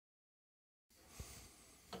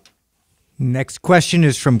Next question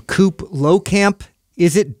is from Coop Low Camp.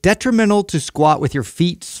 Is it detrimental to squat with your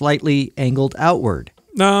feet slightly angled outward?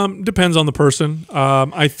 Depends on the person.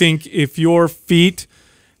 I think if your feet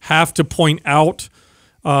have to point out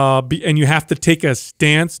and you have to take a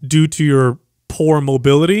stance due to your poor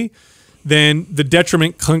mobility, then the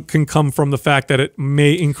detriment can come from the fact that it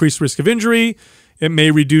may increase risk of injury. It may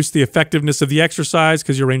reduce the effectiveness of the exercise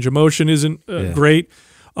because your range of motion isn't great.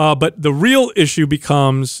 But the real issue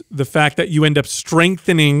becomes the fact that you end up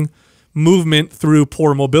strengthening movement through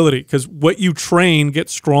poor mobility because what you train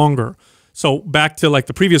gets stronger. So back to like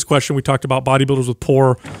the previous question, we talked about bodybuilders with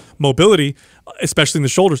poor mobility, especially in the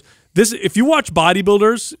shoulders. If you watch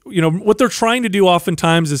bodybuilders, you know, what they're trying to do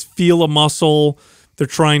oftentimes is feel a muscle. They're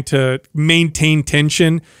trying to maintain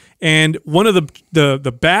tension. And one of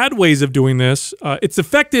the bad ways of doing this, it's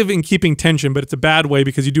effective in keeping tension, but it's a bad way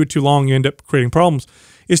because you do it too long, you end up creating problems,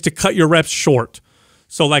 is to cut your reps short.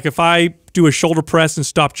 So like if I do a shoulder press and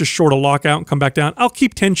stop just short of lockout and come back down, I'll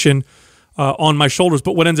keep tension on my shoulders.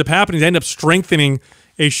 But what ends up happening is I end up strengthening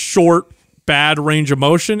a short, bad range of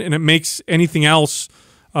motion, and it makes anything else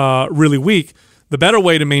really weak. The better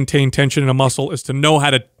way to maintain tension in a muscle is to know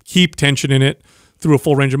how to keep tension in it through a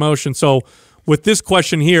full range of motion. So with this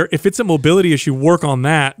question here, if it's a mobility issue, work on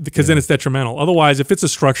that because then it's detrimental. Otherwise, if it's a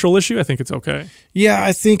structural issue, I think it's okay. Yeah,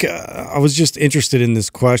 I think I was just interested in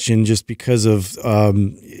this question just because of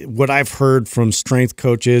what I've heard from strength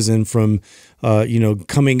coaches and from, you know,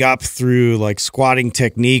 coming up through like squatting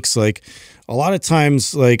techniques. Like a lot of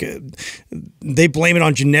times, like they blame it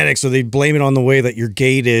on genetics or they blame it on the way that your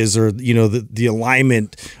gait is or, you know, the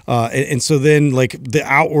alignment. And so then like the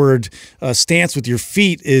outward stance with your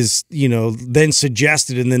feet is, you know, then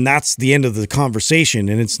suggested. And then that's the end of the conversation.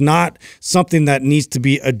 And it's not something that needs to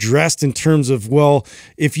be addressed in terms of, well,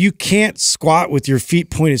 if you can't squat with your feet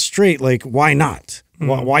pointed straight, like why not?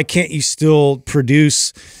 Why can't you still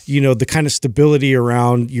produce, you know, the kind of stability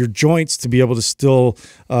around your joints to be able to still,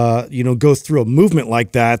 you know, go through a movement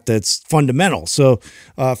like that that's fundamental? So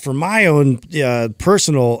for my own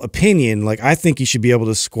personal opinion, like I think you should be able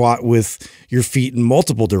to squat with your feet in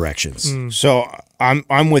multiple directions. So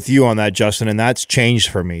I'm with you on that, Justin, and that's changed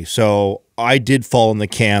for me. So I did fall in the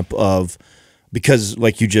camp of, because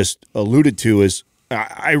like you just alluded to, is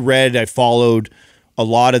I followed a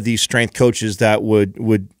lot of these strength coaches that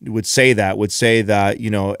would say that, you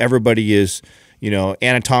know, everybody is, you know,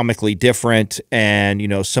 anatomically different, and, you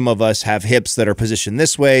know, some of us have hips that are positioned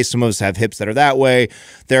this way, some of us have hips that are that way.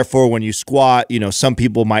 Therefore, when you squat, you know, some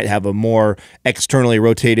people might have a more externally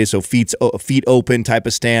rotated, so feet open type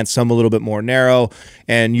of stance, some a little bit more narrow,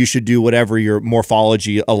 and you should do whatever your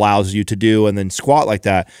morphology allows you to do and then squat like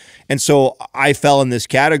that. And so I fell in this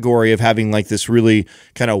category of having like this really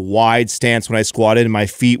kind of wide stance when I squatted and my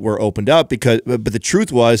feet were opened up but the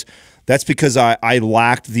truth was, that's because I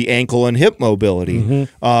lacked the ankle and hip mobility.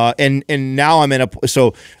 And now I'm in a,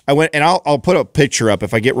 so I went, and I'll put a picture up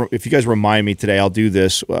if you guys remind me today, I'll do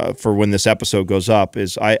this for when this episode goes up,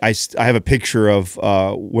 is I have a picture of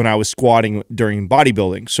when I was squatting during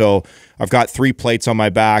bodybuilding. So I've got 3 plates on my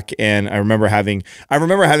back, and I remember having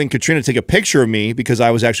Katrina take a picture of me because I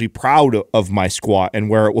was actually proud of my squat and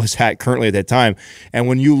where it was at currently at that time. And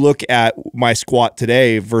when you look at my squat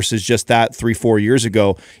today versus just that 3-4 years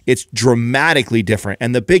ago, it's dramatically different.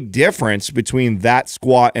 And the big difference between that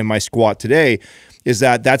squat and my squat today is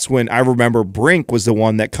that's when I remember Brink was the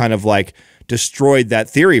one that kind of like destroyed that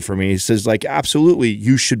theory for me. He says, like, absolutely,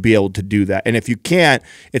 you should be able to do that. And if you can't,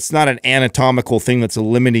 it's not an anatomical thing that's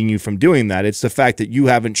limiting you from doing that. It's the fact that you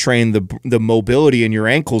haven't trained the mobility in your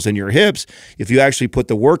ankles and your hips. If you actually put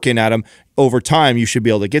the work in at them, over time, you should be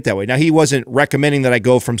able to get that way. Now, he wasn't recommending that I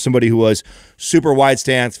go from somebody who was super wide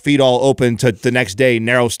stance, feet all open, to the next day,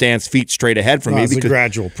 narrow stance, feet straight ahead from me. It's a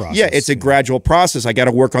gradual process. Yeah, it's a gradual process. I got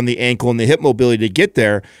to work on the ankle and the hip mobility to get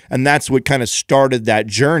there, and that's what kind of started that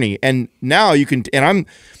journey. And now you can, and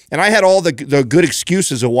I had all the good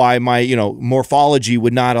excuses of why my, you know, morphology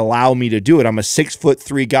would not allow me to do it. I'm a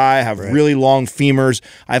 6'3" guy. I have really long femurs.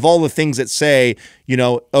 I have all the things that say, you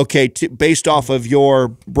know, okay, based off of your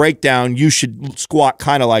breakdown, you should squat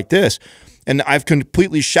kind of like this. And I've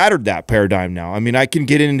completely shattered that paradigm now. I mean, I can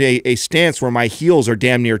get into a stance where my heels are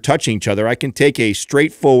damn near touching each other. I can take a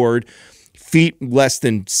straightforward, feet less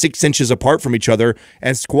than 6 inches apart from each other,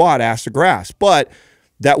 and squat ass to grass. But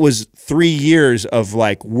that was 3 years of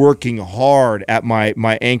like working hard at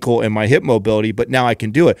my ankle and my hip mobility, but now I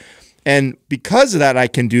can do it. And because of that, I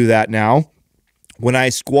can do that now when I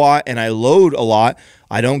squat and I load a lot,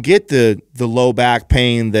 I don't get the low back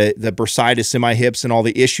pain, the bursitis in my hips, and all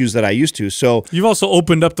the issues that I used to. So you've also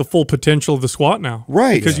opened up the full potential of the squat now,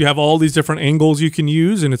 right? Because you have all these different angles you can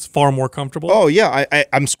use, and it's far more comfortable. Oh yeah,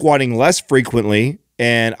 I'm squatting less frequently,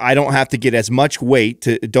 and I don't have to get as much weight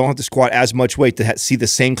don't have to squat as much weight to see the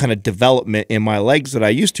same kind of development in my legs that I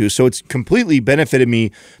used to. So it's completely benefited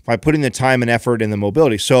me by putting the time and effort in the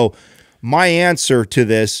mobility. So my answer to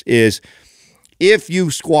this is, if you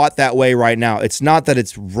squat that way right now, it's not that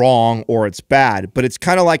it's wrong or it's bad, but it's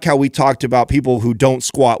kind of like how we talked about people who don't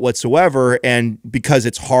squat whatsoever, and because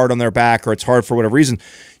it's hard on their back or it's hard for whatever reason,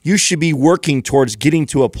 you should be working towards getting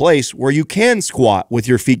to a place where you can squat with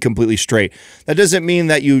your feet completely straight. That doesn't mean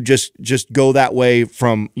that you just go that way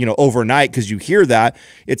from, you know, overnight, because you hear that.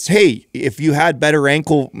 It's, hey, if you had better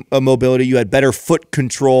ankle mobility, you had better foot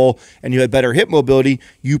control, and you had better hip mobility,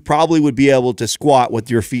 you probably would be able to squat with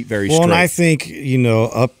your feet very straight. Well, and I think, you know,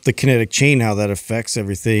 up the kinetic chain, how that affects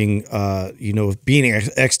everything, you know, being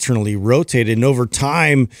externally rotated, and over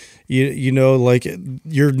time, you know, like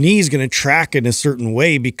your knee is going to track in a certain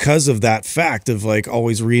way because of that fact of like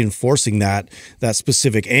always reinforcing that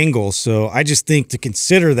specific angle. So I just think to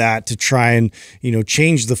consider that, to try and, you know,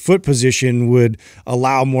 change the foot position would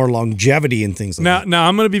allow more longevity and things like that. Now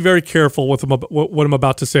I'm going to be very careful with what I'm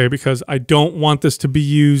about to say, because I don't want this to be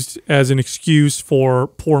used as an excuse for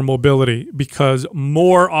poor mobility, because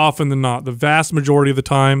more often than not, the vast majority of the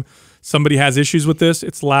time somebody has issues with this,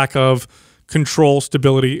 it's lack of control,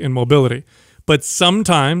 stability, and mobility. But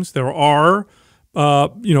sometimes there are,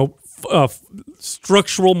 you know,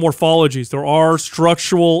 structural morphologies. There are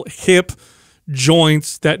structural hip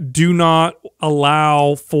joints that do not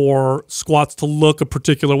allow for squats to look a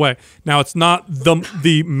particular way. Now, it's not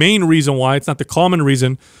the main reason why. It's not the common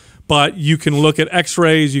reason. But you can look at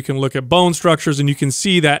x-rays, you can look at bone structures, and you can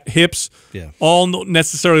see that hips all don't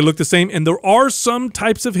necessarily look the same. And there are some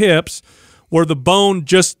types of hips where the bone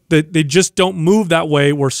they just don't move that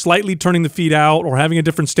way, where slightly turning the feet out or having a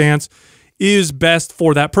different stance is best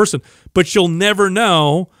for that person. But you'll never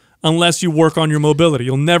know unless you work on your mobility.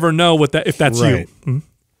 You'll never know if that's you.